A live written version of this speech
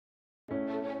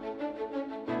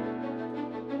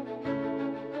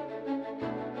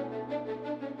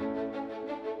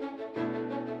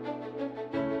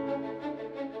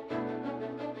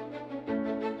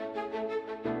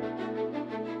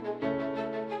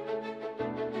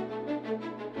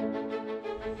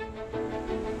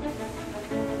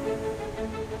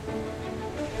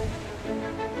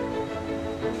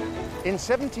In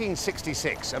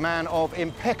 1766, a man of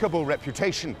impeccable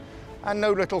reputation and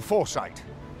no little foresight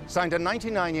signed a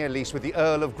 99-year lease with the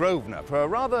Earl of Grosvenor for a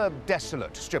rather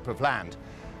desolate strip of land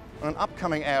on an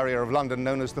upcoming area of London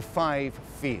known as the Five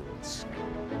Fields.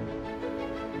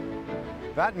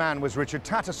 That man was Richard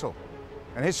Tattersall,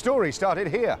 and his story started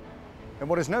here, in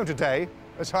what is known today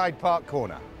as Hyde Park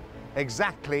Corner,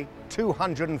 exactly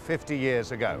 250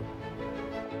 years ago.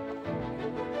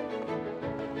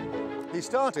 He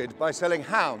started by selling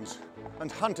hounds and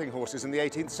hunting horses in the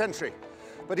 18th century,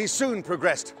 but he soon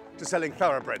progressed to selling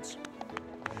thoroughbreds.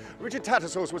 Richard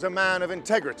Tattersalls was a man of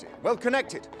integrity, well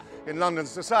connected in London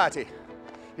society.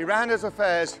 He ran his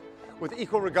affairs with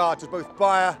equal regard to both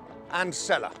buyer and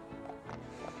seller.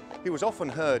 He was often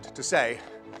heard to say,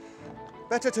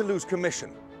 "Better to lose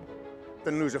commission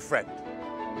than lose a friend."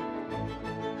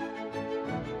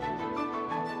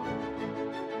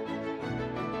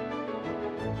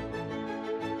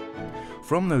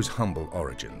 From those humble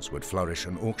origins would flourish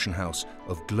an auction house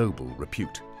of global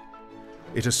repute.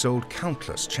 It has sold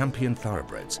countless champion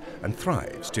thoroughbreds and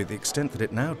thrives to the extent that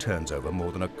it now turns over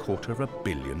more than $250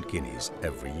 million guineas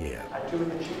every year.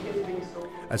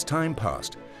 As time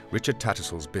passed, Richard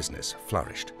Tattersall's business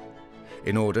flourished.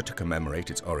 In order to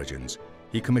commemorate its origins,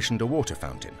 he commissioned a water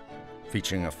fountain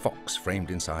featuring a fox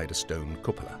framed inside a stone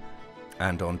cupola,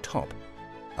 and on top,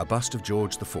 a bust of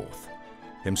George IV,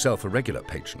 himself a regular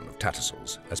patron of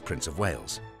Tattersalls as Prince of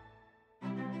Wales.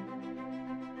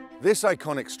 This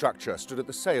iconic structure stood at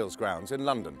the sales grounds in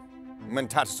London. When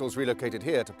Tattersalls relocated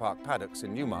here to Park Paddocks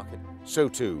in Newmarket, so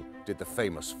too did the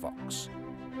famous fox.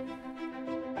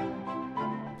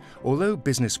 Although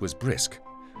business was brisk,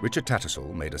 Richard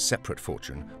Tattersall made a separate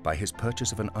fortune by his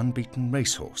purchase of an unbeaten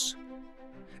racehorse.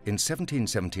 In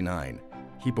 1779,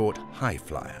 he bought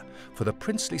Highflyer for the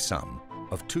princely sum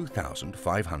of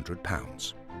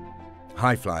 £2,500.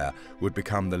 Highflyer would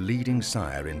become the leading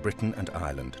sire in Britain and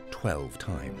Ireland 12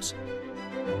 times.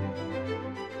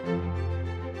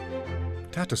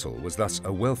 Tattersall was thus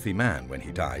a wealthy man when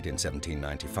he died in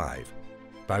 1795,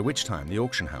 by which time the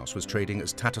auction house was trading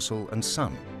as Tattersall and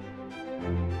Son.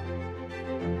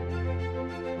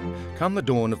 Come the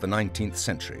dawn of the 19th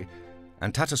century,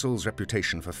 and Tattersall's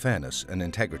reputation for fairness and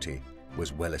integrity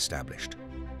was well established.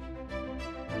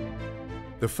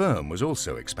 The firm was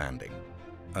also expanding.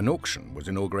 An auction was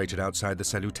inaugurated outside the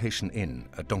Salutation Inn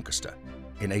at Doncaster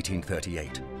in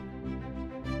 1838.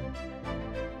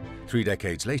 3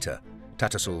 decades later,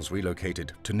 Tattersalls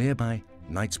relocated to nearby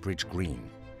Knightsbridge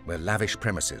Green, where lavish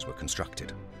premises were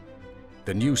constructed.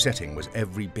 The new setting was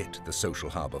every bit the social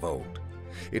hub of old.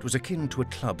 It was akin to a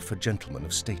club for gentlemen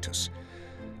of status.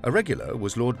 A regular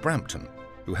was Lord Brampton,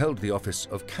 who held the office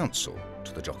of counsel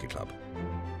to the Jockey Club.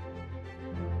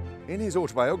 In his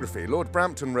autobiography, Lord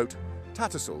Brampton wrote,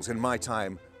 "Tattersalls, in my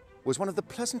time, was one of the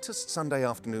pleasantest Sunday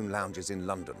afternoon lounges in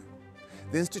London.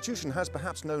 The institution has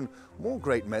perhaps known more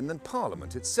great men than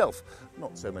Parliament itself,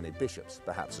 not so many bishops,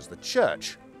 perhaps, as the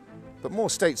Church, but more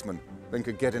statesmen than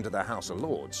could get into the House of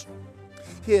Lords.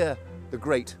 Here, the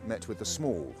great met with the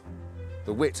small,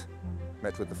 the wit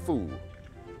met with the fool,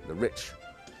 the rich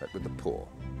met with the poor."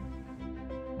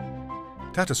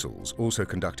 Tattersalls also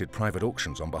conducted private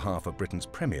auctions on behalf of Britain's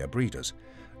premier breeders,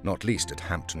 not least at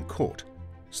Hampton Court,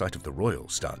 site of the Royal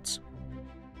Studs.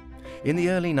 In the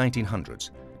early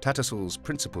 1900s, Tattersall's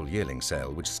principal yearling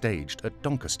sale was staged at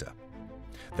Doncaster.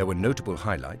 There were notable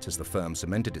highlights as the firm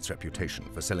cemented its reputation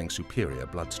for selling superior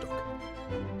bloodstock.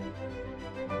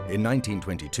 In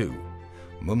 1922,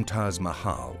 Mumtaz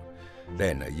Mahal,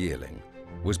 then a yearling,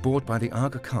 was bought by the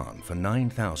Aga Khan for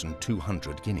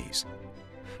 9,200 guineas.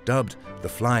 Dubbed the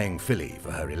Flying Filly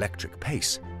for her electric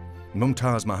pace,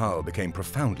 Mumtaz Mahal became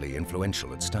profoundly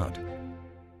influential at stud.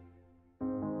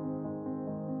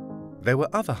 There were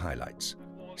other highlights.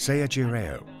 Saya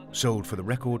Gireo, sold for the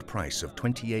record price of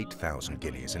 28,000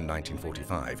 guineas in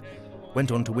 1945,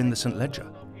 went on to win the St.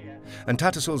 Leger. And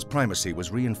Tattersalls' primacy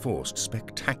was reinforced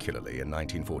spectacularly in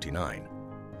 1949.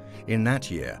 In that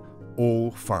year,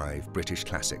 all 5 British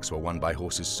classics were won by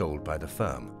horses sold by the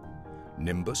firm.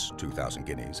 Nimbus, 2,000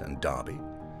 guineas, and Derby,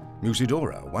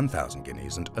 Musidora, 1,000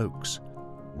 guineas, and Oaks,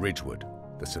 Ridgewood,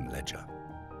 the St. Leger.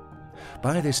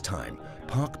 By this time,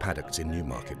 Park Paddocks in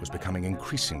Newmarket was becoming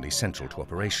increasingly central to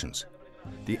operations.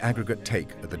 The aggregate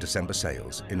take at the December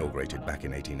sales, inaugurated back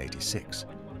in 1886,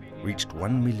 reached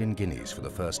 1 million guineas for the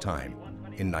first time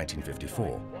in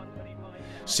 1954.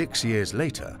 6 years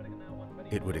later,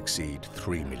 it would exceed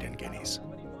 3 million guineas.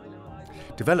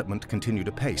 Development continued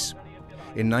apace.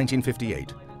 In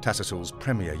 1958, Tattersalls'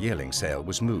 premier yearling sale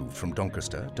was moved from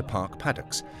Doncaster to Park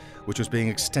Paddocks, which was being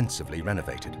extensively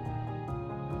renovated.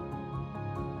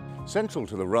 Central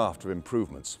to the raft of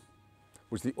improvements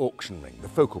was the auction ring, the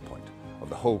focal point of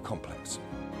the whole complex.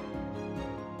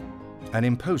 An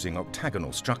imposing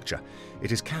octagonal structure,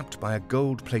 it is capped by a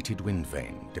gold-plated wind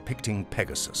vane depicting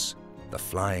Pegasus, the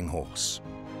flying horse.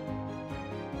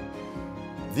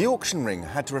 The auction ring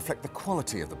had to reflect the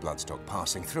quality of the bloodstock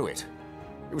passing through it.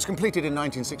 It was completed in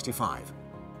 1965,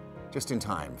 just in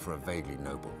time for a vaguely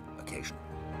noble occasion.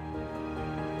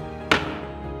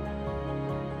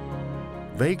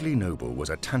 Vaguely Noble was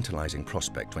a tantalizing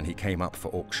prospect when he came up for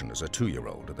auction as a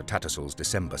 2-year-old at the Tattersalls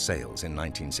December sales in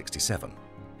 1967.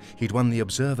 He'd won the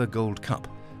Observer Gold Cup,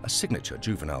 a signature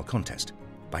juvenile contest,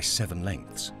 by 7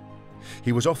 lengths.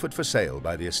 He was offered for sale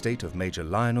by the estate of Major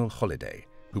Lionel Holliday,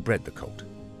 who bred the colt.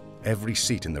 Every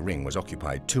seat in the ring was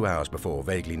occupied 2 hours before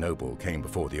Vaguely Noble came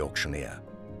before the auctioneer.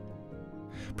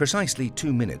 Precisely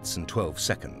 2 minutes and 12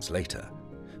 seconds later,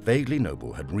 Vaguely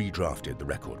Noble had redrafted the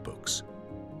record books.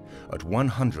 At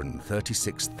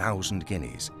 136,000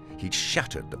 guineas, he'd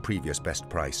shattered the previous best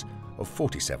price of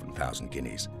 47,000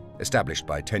 guineas, established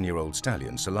by 10-year-old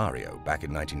stallion Solario back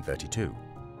in 1932.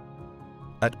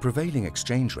 At prevailing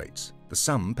exchange rates, the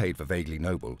sum paid for Vaguely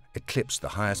Noble eclipsed the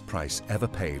highest price ever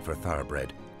paid for a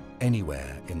thoroughbred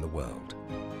anywhere in the world.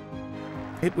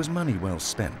 It was money well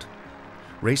spent.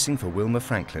 Racing for Wilmer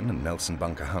Franklin and Nelson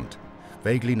Bunker Hunt,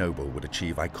 Vaguely Noble would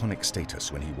achieve iconic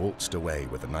status when he waltzed away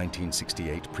with the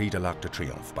 1968 Prix de l'Arc de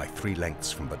Triomphe by 3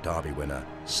 lengths from the Derby winner,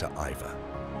 Sir Ivor.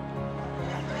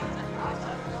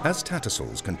 As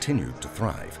Tattersalls continued to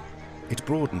thrive, it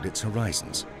broadened its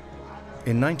horizons.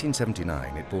 In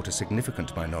 1979, it bought a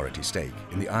significant minority stake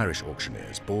in the Irish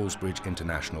auctioneer's Ballsbridge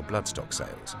International Bloodstock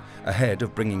Sales, ahead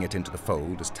of bringing it into the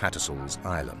fold as Tattersalls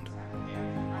Ireland.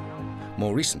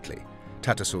 More recently,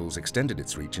 Tattersalls extended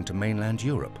its reach into mainland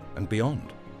Europe and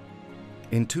beyond.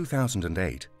 In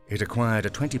 2008, it acquired a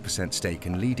 20% stake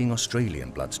in leading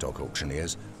Australian bloodstock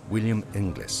auctioneers William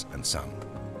Inglis & Son.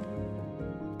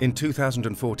 In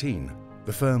 2014,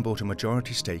 the firm bought a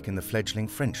majority stake in the fledgling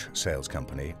French sales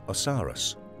company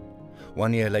Osiris.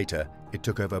 1 year later, it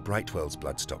took over Brightwell's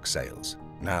bloodstock sales,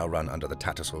 now run under the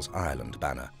Tattersalls Ireland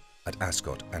banner at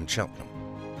Ascot and Cheltenham.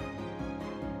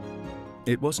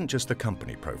 It wasn't just the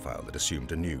company profile that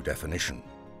assumed a new definition.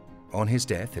 On his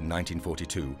death in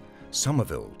 1942,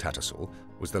 Somerville Tattersall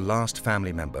was the last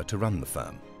family member to run the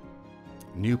firm.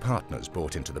 New partners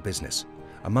brought into the business,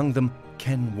 among them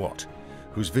Ken Watt,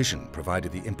 whose vision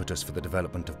provided the impetus for the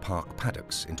development of Park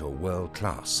Paddocks into a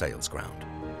world-class sales ground.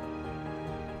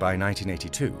 By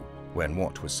 1982, when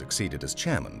Watt was succeeded as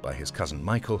chairman by his cousin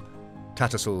Michael,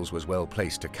 Tattersalls was well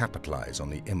placed to capitalize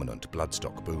on the imminent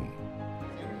bloodstock boom.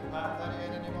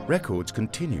 Records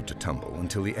continued to tumble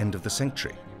until the end of the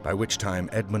century, by which time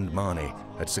Edmund Marney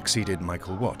had succeeded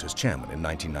Michael Watt as chairman in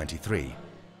 1993.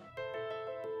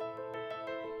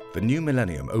 The new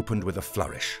millennium opened with a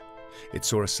flourish. It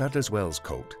saw a Sadler's Wells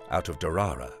colt out of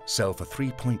Dorara sell for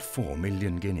 3.4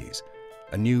 million guineas,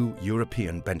 a new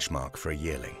European benchmark for a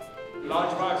yearling.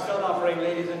 Large mark still offering,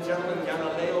 ladies and gentlemen,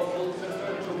 Galileo full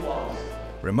sister to was.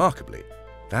 Remarkably,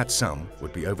 that sum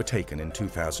would be overtaken in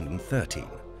 2013,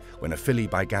 when a filly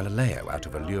by Galileo out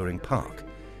of Alluring Park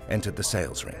entered the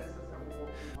sales ring.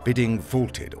 Bidding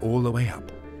vaulted all the way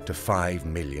up to 5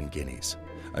 million guineas,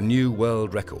 a new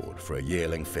world record for a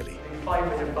yearling filly.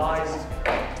 5 million buys.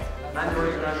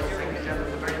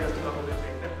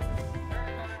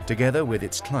 Together with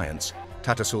its clients,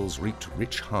 Tattersalls reaped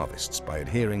rich harvests by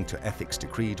adhering to ethics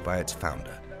decreed by its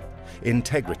founder.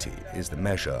 Integrity is the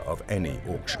measure of any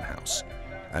auction house,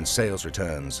 and sales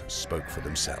returns spoke for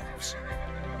themselves.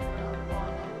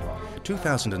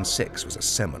 2006 was a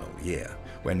seminal year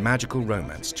when Magical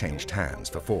Romance changed hands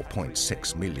for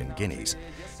 4.6 million guineas.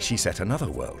 She set another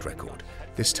world record,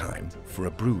 this time for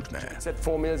a broodmare. Set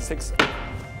 4,600,000.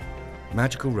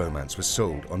 Magical Romance was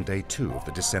sold on day 2 of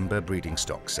the December breeding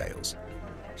stock sales.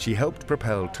 She helped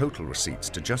propel total receipts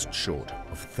to just short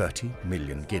of 30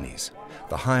 million guineas,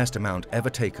 the highest amount ever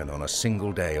taken on a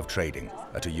single day of trading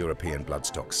at a European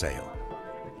bloodstock sale.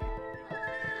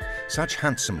 Such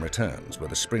handsome returns were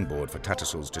the springboard for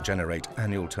Tattersalls to generate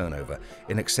annual turnover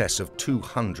in excess of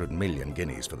 200 million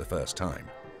guineas for the first time.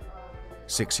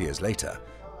 6 years later,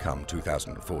 come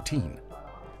 2014,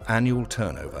 annual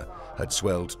turnover had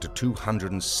swelled to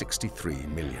 263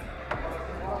 million.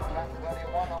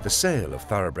 The sale of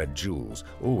thoroughbred jewels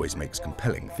always makes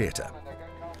compelling theatre.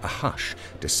 A hush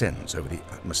descends over the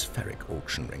atmospheric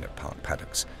auction ring at Park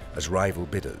Paddocks as rival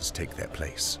bidders take their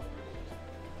place.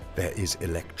 There is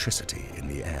electricity in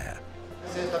the air,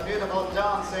 This is the beautiful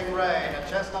Dancing Rain, a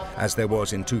chestnut. As there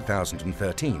was in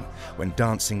 2013, when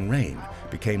Dancing Rain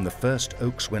became the first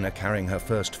Oaks winner carrying her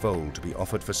first foal to be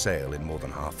offered for sale in more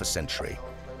than half a century.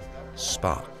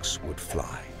 Sparks would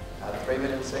fly. At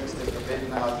 3,600,000 is forbidden,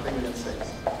 now at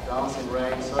 3,600,000. Dancing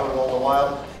Rain sold all the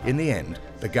while. In the end,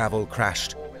 the gavel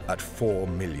crashed at 4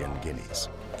 million guineas.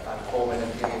 And 4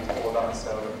 million guineas before that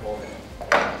sold at 4 million.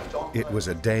 It was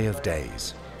a day of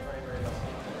days.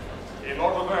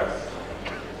 Immortal verse.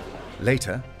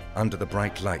 Later, under the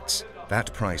bright lights,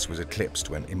 that price was eclipsed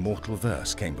when Immortal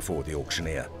Verse came before the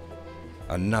auctioneer.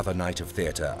 Another night of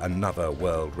theatre, another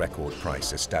world record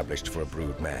price established for a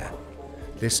brood mare.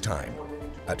 This time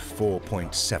at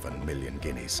 4.7 million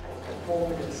guineas.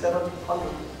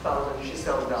 4,700,000 she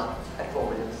sells now at 4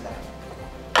 million.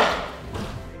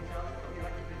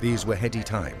 These were heady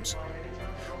times.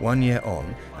 1 year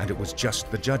on, and it was just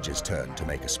the judge's turn to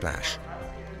make a splash.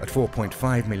 At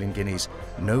 4.5 million guineas,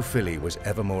 no filly was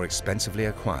ever more expensively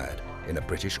acquired in a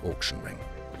British auction ring.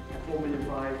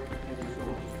 4,500,000, thank you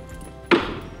so much.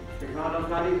 Big round of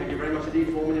Paddy, thank you very much indeed.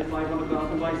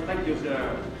 4,500,000 buys, thank you,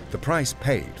 sir. The price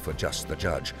paid for Just the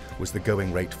Judge was the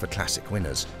going rate for classic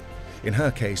winners. In her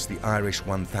case, the Irish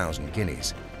 1,000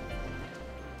 guineas.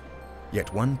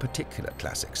 Yet one particular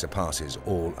classic surpasses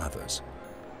all others.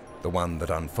 The one that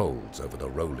unfolds over the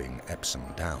rolling Epsom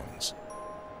Downs.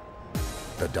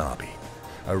 The Derby,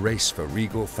 a race for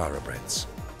regal thoroughbreds.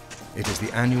 It is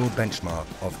the annual benchmark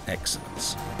of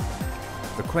excellence.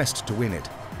 The quest to win it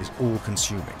is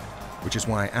all-consuming, which is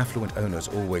why affluent owners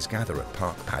always gather at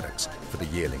park paddocks for the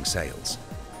yearling sales.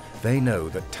 They know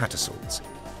that Tattersalls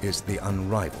is the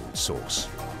unrivaled source.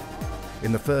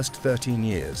 In the first 13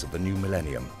 years of the new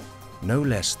millennium, no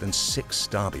less than 6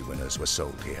 Derby winners were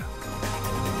sold here.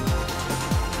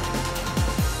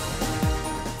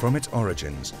 From its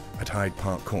origins at Hyde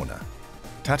Park Corner,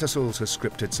 Tattersalls has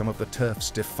scripted some of the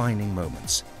turf's defining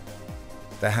moments.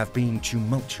 There have been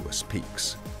tumultuous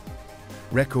peaks.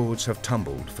 Records have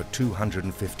tumbled for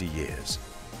 250 years.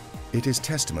 It is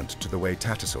testament to the way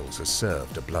Tattersalls has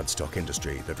served a bloodstock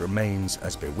industry that remains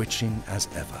as bewitching as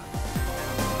ever.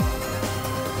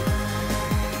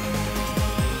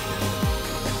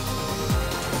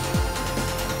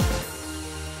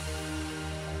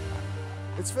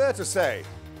 It's fair to say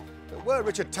that were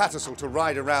Richard Tattersall to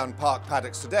ride around park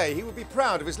paddocks today, he would be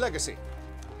proud of his legacy.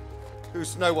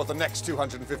 Who's to know what the next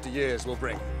 250 years will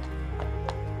bring?